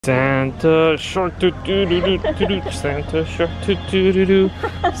Santa shark doo doo doo doo doo doo. Santa shark doo doo doo doo.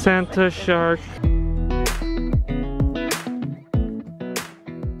 Santa shark.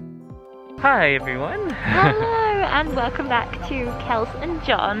 Hi everyone. Hello and welcome back to Kels and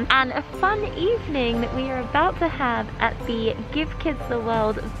John, and a fun evening that we are about to have at the Give Kids the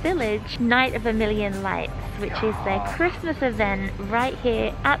World Village Night of a Million Lights, which is their Christmas event right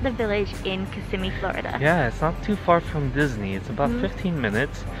here at the village in Kissimmee, Florida. Yeah, it's not too far from Disney. It's about 15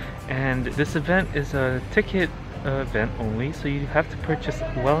 minutes, and this event is a ticket event only, so you have to purchase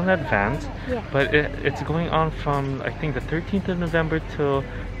well in advance. Yeah. But it's going on from I think the 13th of November till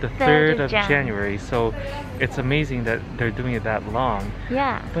the 3rd of January, so it's amazing that they're doing it that long.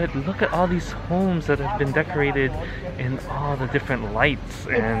 Yeah. But look at all these homes that have been decorated in all the different lights,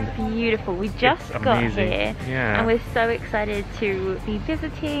 and it's beautiful. We just got here, yeah, and we're so excited to be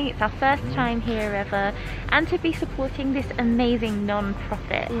visiting. It's our first time here ever, and to be supporting this amazing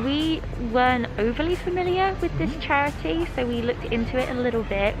non-profit. We weren't overly familiar with this charity, so we looked into it a little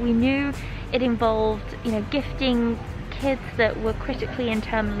bit. We knew it involved, you know, gifting kids that were critically and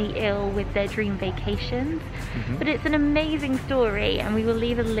terminally ill with their dream vacations. But it's an amazing story, and we will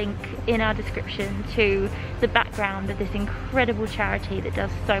leave a link in our description to the background of this incredible charity that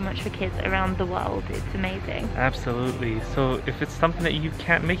does so much for kids around the world. It's amazing. Absolutely. So if it's something that you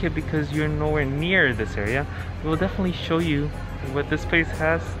can't make it because you're nowhere near this area, we'll definitely show you what this place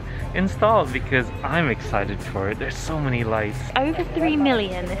has installed, because I'm excited for it. There's so many lights. Over 3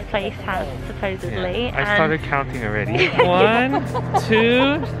 million this place has, supposedly. Yeah, I started counting already. 1,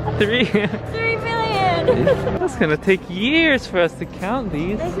 2, 3. 3 million! That's gonna take years for us to count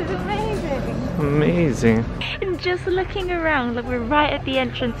these. This is amazing. Amazing. And just looking around, like, we're right at the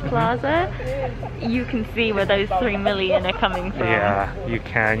entrance plaza. You can see where those 3 million are coming from. Yeah, you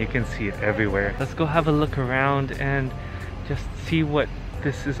can see it everywhere. Let's go have a look around and just see what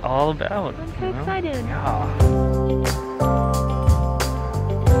this is all about. I'm so excited. Yeah.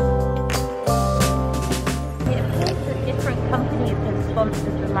 It appears that different companies have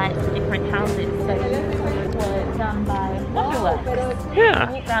sponsored the lights for different houses, so these were done by Works.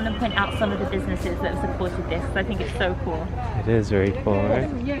 Yeah. Walk around and point out some of the businesses that have supported this. I think it's so cool. It is very cool, right?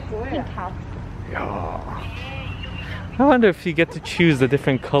 Pink house. Yeah. I wonder if you get to choose the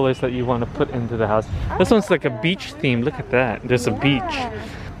different colors that you want to put into the house. This one's like a beach theme. Look at that. There's a beach.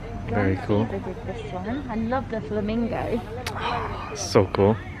 Very cool. I love the flamingo. So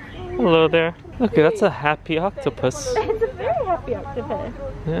cool. Hello there. Look, that's a happy octopus. It's a very happy octopus.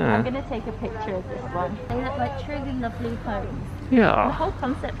 Yeah. I'm going to take a picture of this one. They look like truly lovely homes. Yeah. The whole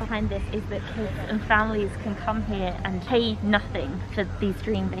concept behind this is that kids and families can come here and pay nothing for these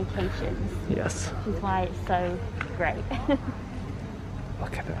dream vacations. Yes. Which is why it's so great.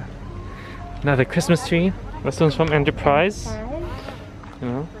 Look at that. Another Christmas tree. This one's from Enterprise. You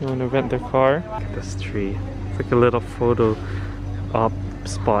know, you want to rent their car. Look at this tree. It's like a little photo op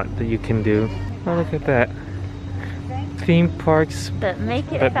spot that you can do. Oh, look at that. Theme parks, but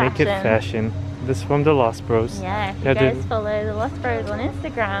make it fashion. This is from the Lost Bros. Yeah, if you guys follow the Lost Bros on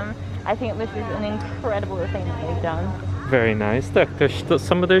Instagram, I think this is an incredible thing that they've done. Very nice. Look, there's still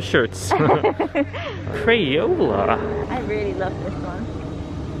some of their shirts. Crayola. I really love this one.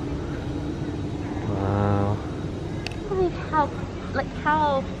 Wow. I believe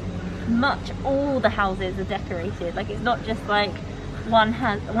how much all the houses are decorated. Like, it's not just like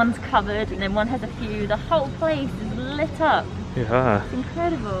one's covered and then one has a few. The whole place is lit up. Yeah. It's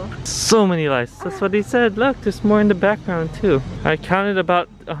incredible. So many lights. That's what he said. Look, there's more in the background too. I counted about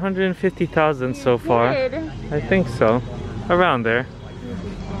 150,000 so far. I think so. Around there.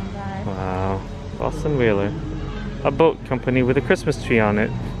 Wow. Boston Whaler. A boat company with a Christmas tree on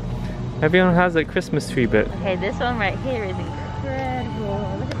it. Everyone has a Christmas tree bit. Okay, this one right here is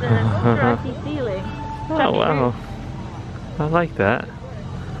incredible. Look at the ultra ceiling. Oh wow. I like that.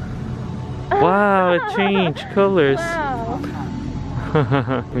 Wow, it changed colors. Wow.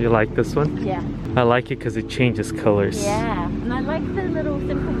 You like this one? Yeah. I like it because it changes colors. Yeah, and I like the little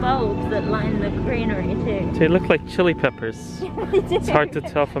simple bulbs that line the greenery too. They look like chili peppers. It's hard to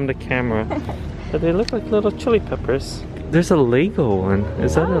tell from the camera, but they look like little chili peppers. There's a Lego one.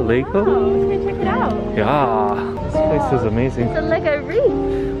 Is that a Lego? Wow. Let's go check it out. Yeah. This place is amazing. It's a Lego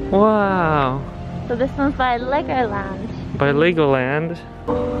wreath. Wow. So this one's by Legoland. By Legoland.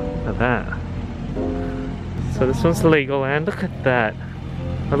 Look at that. So this one's Legoland. Look at that.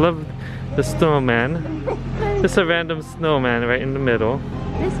 I love the snowman. Just a random snowman right in the middle.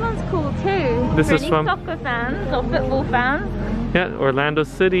 This one's cool too. This is from soccer fans or football fans. Yeah, Orlando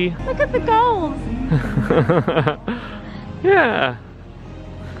City. Look at the goals. Yeah.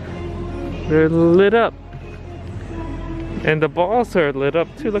 They're lit up. And the balls are lit up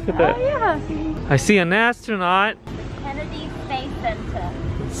too, look at that. Oh yeah. I see an astronaut. Kennedy Space Center.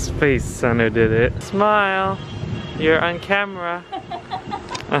 Space Center did it. Smile. You're on camera.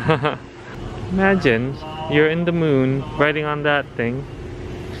 Imagine you're in the moon riding on that thing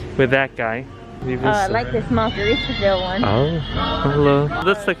with that guy. Oh, I like this Margaritaville one. Oh, hello.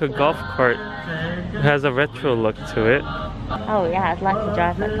 Looks like a golf cart. It has a retro look to it. Oh yeah, I'd like to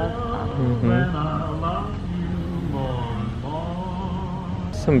drive that golf cart.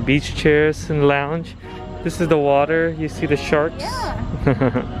 Some beach chairs and lounge. This is the water. You see the sharks? Yeah.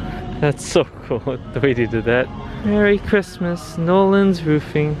 That's so cool, the way they did that. Merry Christmas, Nolan's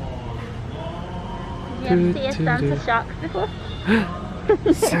Roofing. You ever see a Santa shark before?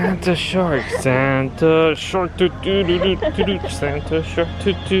 Santa shark, Santa shark, do do do do do do, Santa shark,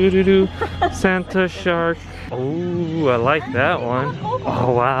 do do do do, Santa shark. Oh, I like that one.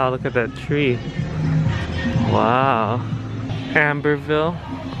 Oh wow, look at that tree. Wow. Amberville.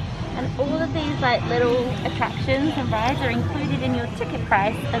 And all of these like little attractions and rides are included in your ticket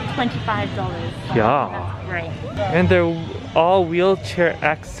price of $25. Yeah. That's great. And they're all wheelchair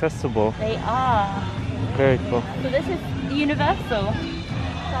accessible. They are. Very cool. So this is Universal.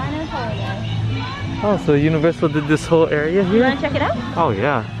 Dino Holiday. Oh, so Universal did this whole area here? You want to check it out? Oh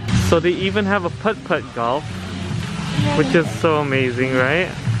yeah. So they even have a putt-putt golf, which is so amazing, right?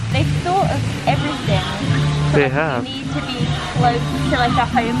 They've thought of everything. They have. You need to be close to like a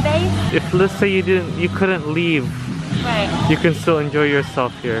home base. If let's say you couldn't leave, Right. you can still enjoy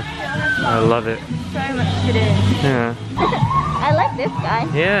yourself here. I love it. So much to do. Yeah. I like this guy.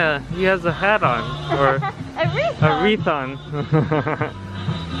 Yeah, he has a hat on, or A wreath. a wreath on.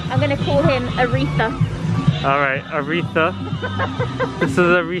 I'm gonna call him Aretha. Alright, Aretha. This is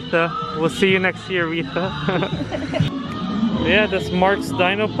Aretha. We'll see you next year, Aretha. Yeah, that's Mark's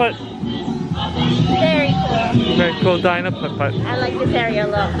Dino Putt. Very cool. Very cool Dino Putt. I like this area a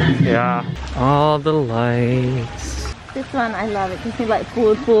lot. Yeah. All the lights. This one I love. It gives me like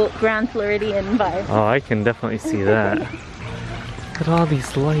Boardwalk, Grand Floridian vibes. Oh, I can definitely see that. Look at all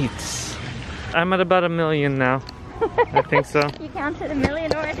these lights. I'm at about 1 million now. I think so. You counted 1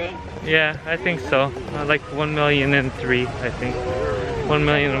 million already? Yeah, I think so. Like 1,000,003, I think.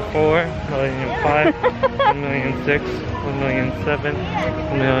 1,000,004, 1,005, 1,006, 1,007,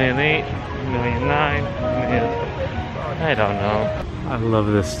 1,008, 1,009, 1,000,000. I don't know. I love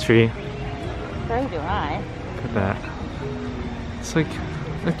this tree. So do I. Look at that. It's like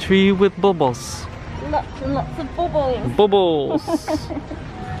a tree with bubbles. Lots and lots of bubbles. Bubbles.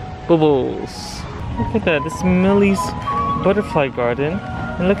 Bubbles. Look at that. This is Millie's butterfly garden.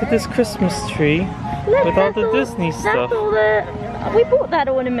 And look at this Christmas tree. Look, with all the Disney stuff. That's all the... We bought that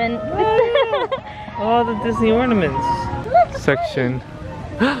ornament. All the Disney ornaments section.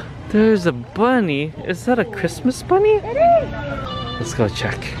 There's a bunny. Is that a Christmas bunny? It is. Let's go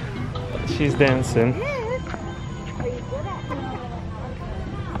check. She's dancing.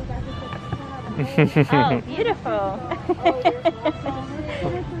 Oh, beautiful.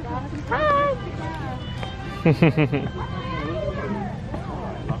 Hi.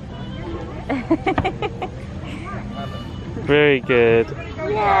 Very good.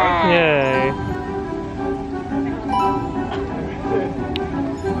 Yeah. Yay.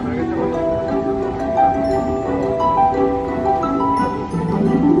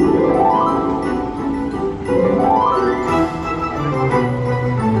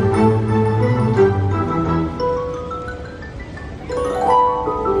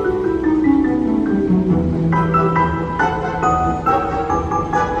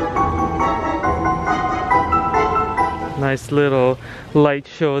 Nice little light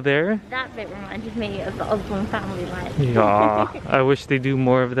show there. That bit reminded me of the Osborne family light. Yeah, I wish they do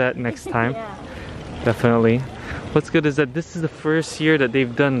more of that next time. Yeah. Definitely. What's good is that this is the first year that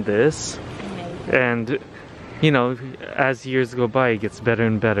they've done this. Amazing. And, you know, as years go by, it gets better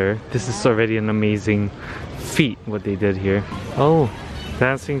and better. This is already an amazing feat, what they did here. Oh,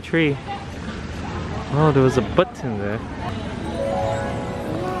 dancing tree. Oh, there was a button there.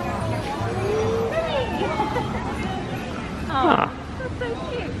 Oh, that's so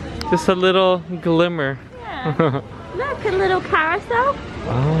cute. Just a little glimmer. Yeah. Look, a little carousel.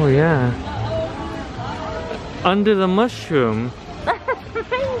 Oh, yeah. Under the mushroom. That's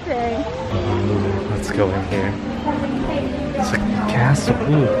amazing. Let's go in here. It's a castle.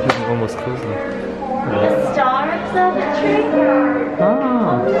 Ooh, this is almost closing. The Star Observatory.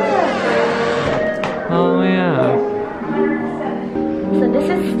 Oh. Oh, yeah. So This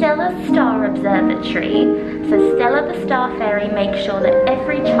is Stella's Star Observatory. So Stella the Star Fairy makes sure that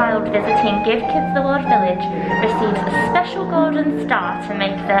every child visiting Give Kids the World Village receives a special golden star to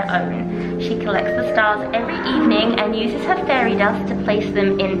make their own. She collects the stars every evening and uses her fairy dust to place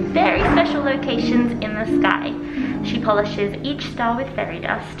them in very special locations in the sky. She polishes each star with fairy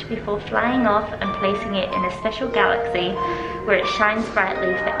dust before flying off and placing it in a special galaxy where it shines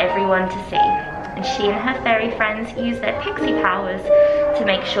brightly for everyone to see. And she and her fairy friends use their pixie powers to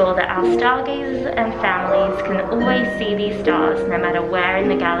make sure that our stargazers and families can always see these stars no matter where in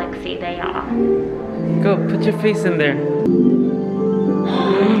the galaxy they are. Go, put your face in there.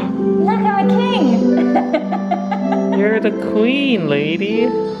 Look, I'm a king! You're the queen, lady.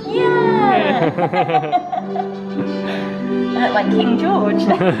 Yeah! I look like King George.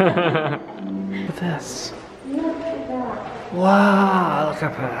 Look at this. Wow, look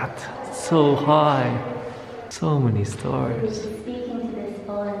at that. So high. So many stars. Speaking to this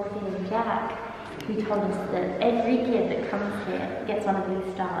volunteer Jack, who told us that every kid that comes here gets one of these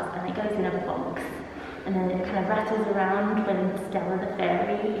stars and it goes in a box. And then it kind of rattles around when Stella the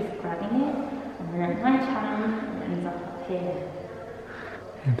Fairy is grabbing it. And then at night time, it ends up here.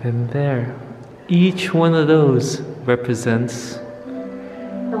 And then there. Each one of those represents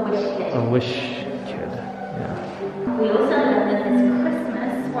The wish kid. a wish kid. Yeah. We also know that there's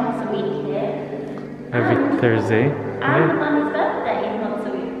Christmas once a week here. Every Thursday. And Yeah. Mum's birthday once a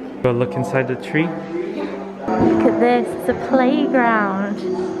week. Go look inside the tree. Look at this, it's a playground.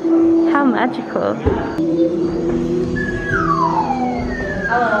 How magical.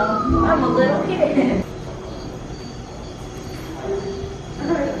 Hello, I'm a little kid.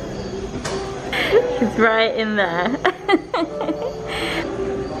 She's right in there.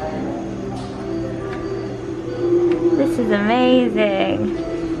 This is amazing.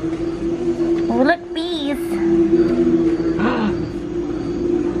 Oh, look, bees.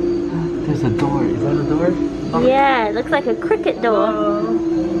 There's a door. Is that a door? Oh. Yeah, it looks like a cricket door.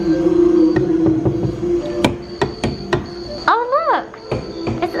 Oh, look!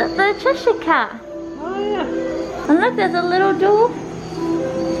 It's the Cheshire Cat. Oh yeah. And look, there's a little door.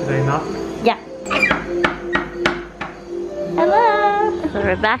 Should I knock? Yeah. Hello! So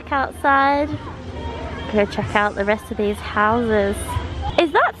we're back outside. Go check out the rest of these houses.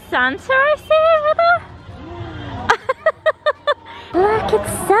 Is that Santa I see over there? Look,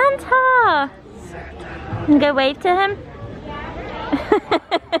 it's Santa! And go wave to him.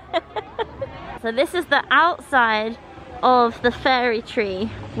 So this is the outside of the fairy tree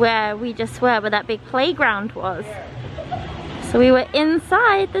where we just were, where that big playground was. So we were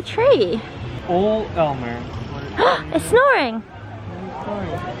inside the tree. Old Elmer. It's snoring.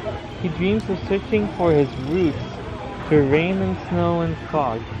 He dreams of searching for his roots through rain and snow and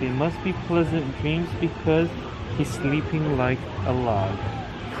fog. They must be pleasant dreams because he's sleeping like a log.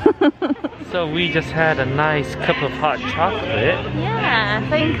 So we just had a nice cup of hot chocolate. Yeah,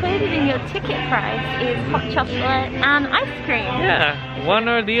 so included in your ticket price is hot chocolate and ice cream. Yeah, one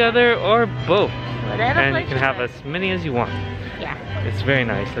or the other or both. Whatever. And you can have as many as you want. Yeah. It's very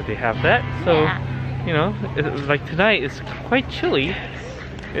nice that they have that. So, Yeah. you know, like tonight it's quite chilly.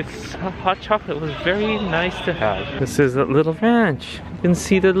 It's hot chocolate was very nice to have. This is a little ranch. You can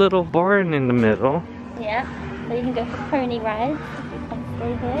see the little barn in the middle. Yeah, so you can go for pony rides if you can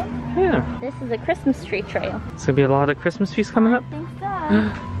stay here. Yeah. This is a Christmas tree trail. It's gonna be a lot of Christmas trees coming up. I think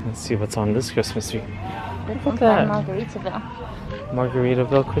so. Let's see what's on this Christmas tree. This Look one's at by that. Margaritaville.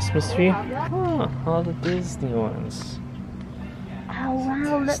 Margaritaville Christmas tree. Oh, all the Disney ones. Oh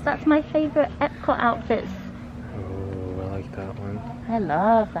wow, look, that's my favorite Epcot outfits. Oh, I like that one. I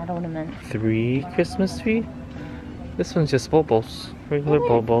love that ornament. 3 Christmas tree. This one's just bubbles, regular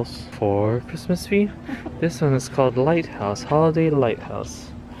bubbles. 4 Christmas tree. This one is called Lighthouse, Holiday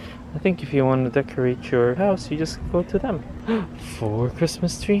Lighthouse. I think if you want to decorate your house, you just go to them. 4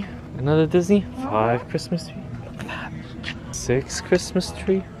 Christmas tree. Another Disney. 5 Christmas tree. Look at that. 6 Christmas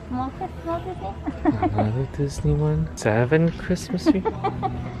tree. More Disney. Another Disney one. 7 Christmas tree.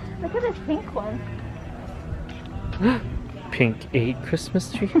 Look at this pink one. Pink 8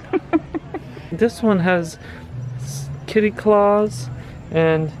 Christmas tree. This one has kitty claws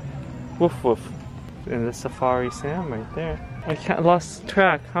and woof woof. And the Safari Sam right there. I lost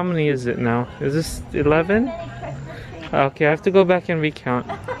track. How many is it now? Is this 11? Okay, I have to go back and recount.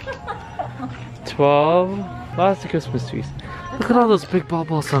 12. Lots of Christmas trees. Look at all those big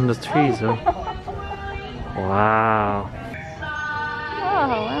bubbles on the trees though. Wow.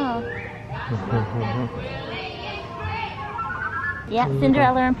 Oh wow. Yeah,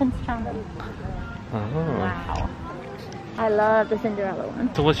 Cinderella and Prince Charming. Oh. Wow. I love the Cinderella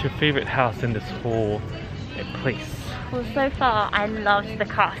one. So what's your favorite house in this whole place? Well, so far I loved the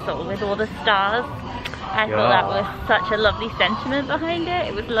castle with all the stars. I thought that was such a lovely sentiment behind it.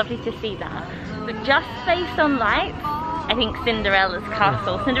 It was lovely to see that. But just based on lights, I think Cinderella's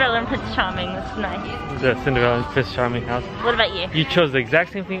castle, Cinderella and Prince Charming, was nice. The Cinderella and Prince Charming house. What about you? You chose the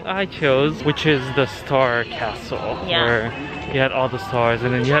exact same thing I chose, which is the Star Castle. Yeah. Where you had all the stars,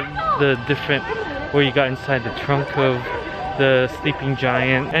 and then you had the different, where you got inside the trunk of the sleeping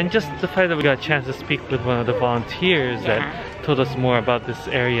giant, and just the fact that we got a chance to speak with one of the volunteers that told us more about this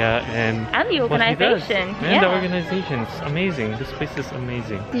area and the organization. And the organization. It's amazing. This place is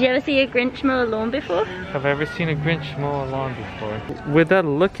amazing. Did you ever see a Grinch mow a lawn before? Have I ever seen a Grinch mow a lawn before? With that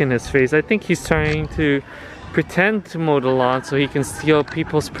look in his face, I think he's trying to pretend to mow the lawn so he can steal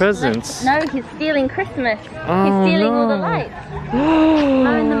people's presents. No, he's stealing Christmas. Oh, he's stealing all the no. lights.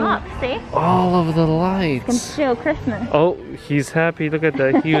 Blowing them up, see? All of the lights. Can steal Christmas. Oh, he's happy. Look at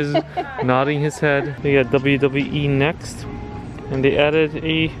that. He was nodding his head. They got WWE next. And they added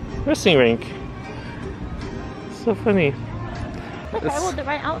a wrestling rink. So funny. Look, I wore the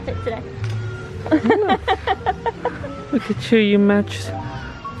right outfit today. Look at you, you matched.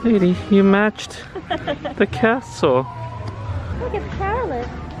 Lady, you matched the castle. Look, it's carolers.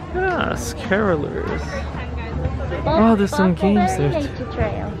 Yes, carolers. Oh, there's some games there. Nature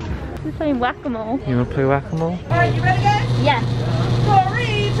trail. We're playing whack-a-mole. You wanna play whack-a-mole? Alright, you ready guys? Yes.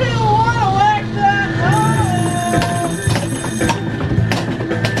 3, 2, 1, whack that hole!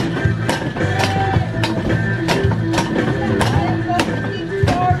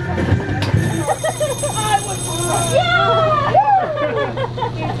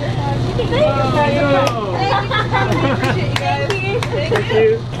 Thank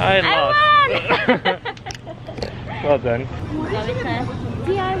you. I lost. Well done. So it's a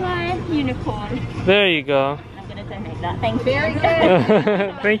DIY unicorn. There you go. I'm gonna donate that. Thank you. Very good.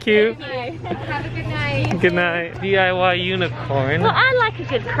 Thank you. Thank you. Have a good night. Good night. DIY unicorn. Well, I like a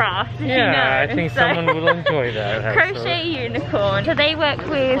good craft, as you know. Yeah, I think so- someone will enjoy that. Actually. Crochet unicorn. So they work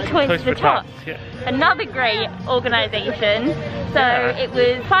with Toys for Tots. Yeah. Another great organisation. So it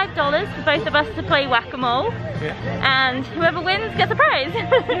was $5 for both of us to play whack-a-mole. Yeah. And whoever wins gets a prize.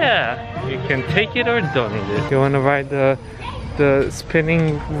 Yeah, you can take it or donate it. You want to ride the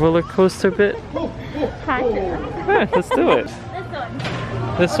spinning roller coaster bit? Yeah, let's do it. This one.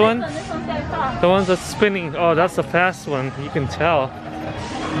 This one? This one's so fast. The ones that's spinning. Oh, that's a fast one. You can tell.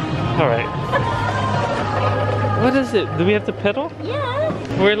 All right. What is it? Do we have to pedal? Yeah.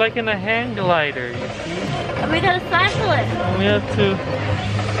 We're like in a hang glider, you see? We gotta cycle it. We have to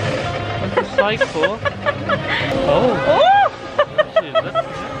cycle. Oh. Oh! Shit,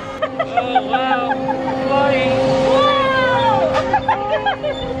 oh wow. Flying. Wow!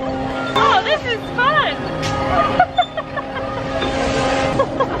 Oh, this is fun!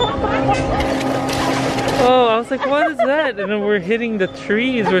 Oh, I was like, what is that? And then we're hitting the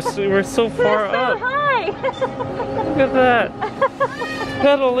trees. We're so far We're so up. high! Look at that.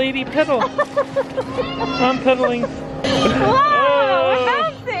 Pedal, lady, pedal. I'm pedaling. Wow! We're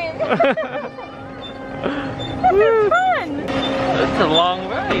bouncing! This is fun! It's a long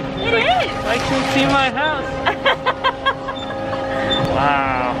ride. It is! I can see my house.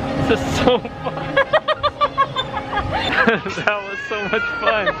 Wow, this is so fun. That was so much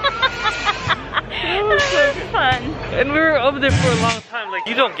fun. That was fun. And we were over there for a long time. Like,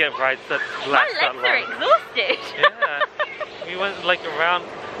 you don't get rides that last that My long. legs are exhausted. Yeah, we went like around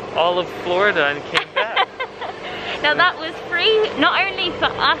all of Florida and came back. Now that was free not only for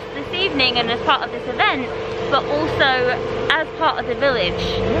us this evening and as part of this event, but also as part of the village.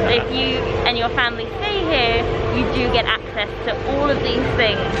 Yeah. So if you and your family stay here, you do get access to all of these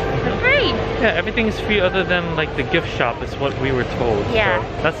things for free. Yeah, everything is free other than like the gift shop is what we were told. Yeah.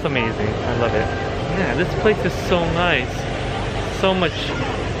 So that's amazing. I love it. Yeah, this place is so nice. So much,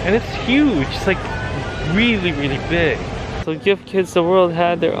 and it's huge. It's like really, really big. So Give Kids the World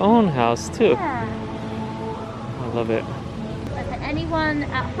had their own house too. Yeah. I love it. But for anyone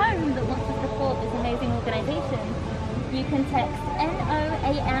at home that wants to support this amazing organisation, you can text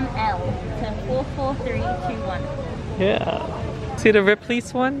NOAML to 44321. Yeah. See the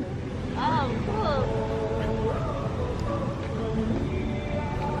Ripley's one? Oh, cool.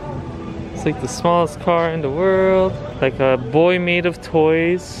 It's like the smallest car in the world. Like a boy made of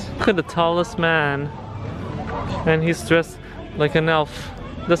toys. Look at the tallest man. And he's dressed like an elf.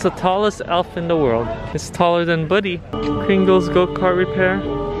 That's the tallest elf in the world. It's taller than Buddy. Kringle's go-kart repair.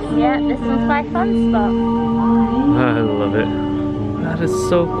 Yeah, this one's my fun spot. I love it. That is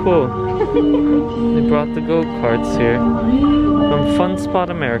so cool. They brought the go-karts here from Fun Spot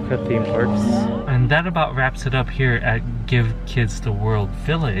America theme parks. And And that about wraps it up here at Give Kids the World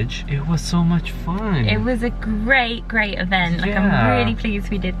Village. It was so much fun. It was a great event. Like, I'm really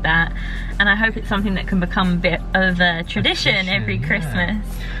pleased we did that, and I hope it's something that can become a bit of a tradition every Christmas.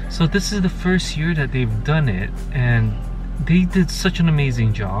 So this is the first year that they've done it, and they did such an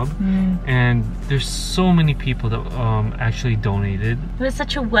amazing job. And there's so many people that actually donated. It was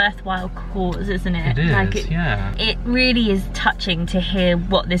such a worthwhile cause, isn't it? It is, like it really is touching to hear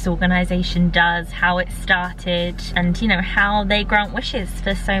what this organization does, how it started, and you know, how they grant wishes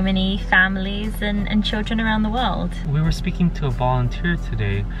for so many families and children around the world. We were speaking to a volunteer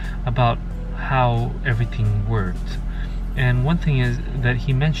today about how everything worked. And one thing is that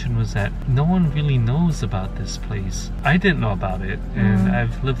he mentioned was that no one really knows about this place. I didn't know about it, and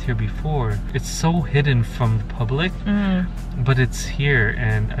I've lived here before. It's so hidden from the public, but it's here,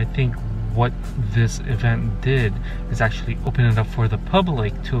 and I think what this event did is actually open it up for the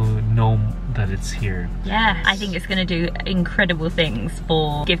public to know that it's here. Yeah, I think it's going to do incredible things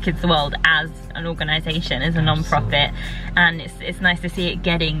for Give Kids the World as an organisation, as a non-profit, and it's nice to see it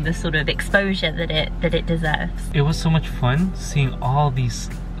getting the sort of exposure that it deserves. It was so much fun seeing all these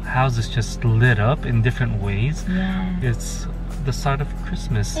houses just lit up in different ways. Yeah. It's the start of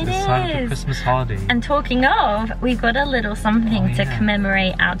Christmas. It the start is. of the Christmas holiday. And talking of, we got a little something to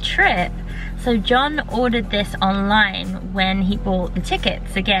commemorate our trip. So John ordered this online when he bought the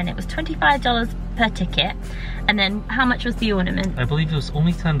tickets. Again, it was $25 per ticket. And then how much was the ornament? I believe it was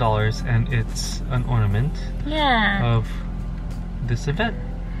only $10, and it's an ornament of this event.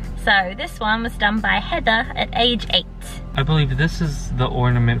 So this one was done by Heather at age 8. I believe this is the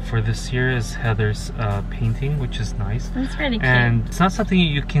ornament for this year, is Heather's painting, which is nice. It's really cute. And it's not something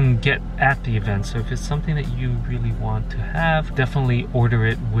you can get at the event, so if it's something that you really want to have, definitely order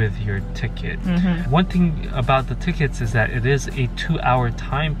it with your ticket. One thing about the tickets is that it is a 2-hour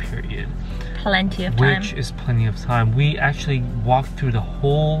time period. Plenty of time. Which is plenty of time. We actually walked through the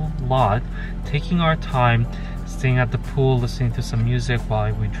whole lot, taking our time, staying at the pool, listening to some music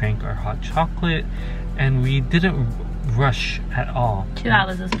while we drank our hot chocolate, and we didn't rush at all. 2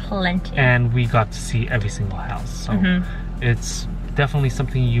 hours is plenty. And we got to see every single house. So it's definitely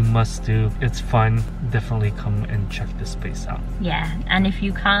something you must do. It's fun. Definitely come and check this place out. Yeah, and if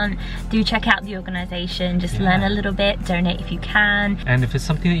you can't, do check out the organisation. Just learn a little bit, donate if you can. And if it's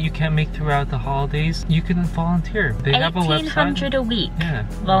something that you can't make throughout the holidays, you can volunteer. They have a website. $1,800 a week. Yeah.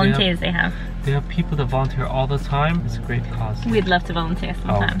 Volunteers they have. They have people that volunteer all the time. It's a great cause. We'd love to volunteer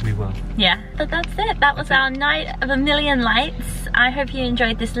sometime. Oh, we will. Yeah, but that's it. That was our night of a million lights. I hope you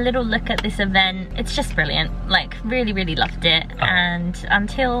enjoyed this little look at this event. It's just brilliant. Like, really loved it. And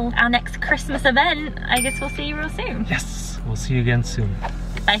until our next Christmas event, I guess we'll see you real soon. Yes, we'll see you again soon.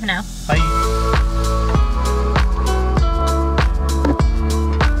 Bye for now. Bye.